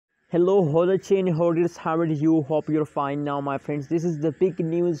Hello, Holochain holders, how are you? Hope you're fine now, my friends. This is the big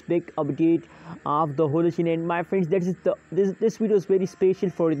news, big update of the Holochain, and my friends, this video is very special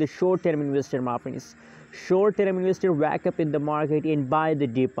for the short-term investor, my friends. Short-term investor wake up in the market and buy the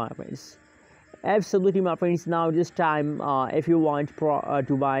dip, my friends. Absolutely, my friends. Now this time, if you want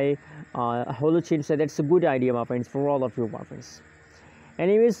to buy Holochain, so that's a good idea, my friends, for all of you, my friends.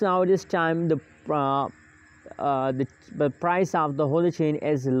 Anyways, now this time the price of the Holochain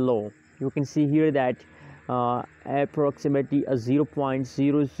is low. You can see here that approximately a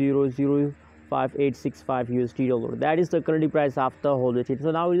 0.000585 USD dollar. That is the current price of the Holochain.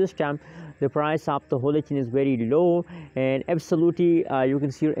 So now this time the price of the Holochain is very low, and absolutely you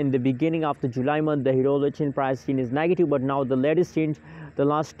can see in the beginning of the July month the Holochain price is negative, but now the latest change, the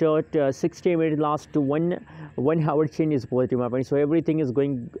last 60 minutes, last 1 hour change is positive, my friends. So everything is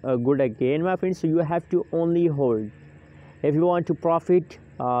going good again, my friends. So you have to only hold. If you want to profit,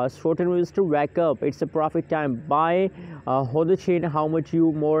 short-term investor, wake up. It's a profit time. Buy Holochain. How much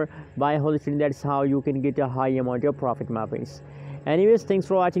you more buy Holochain, that's how you can get a high amount of profit, my friends. Anyways, thanks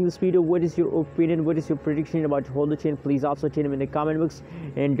for watching this video. What is your opinion? What is your prediction about Holochain? Please also tell me in the comment box,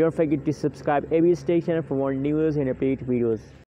 and don't forget to subscribe ABS station for more news and update videos.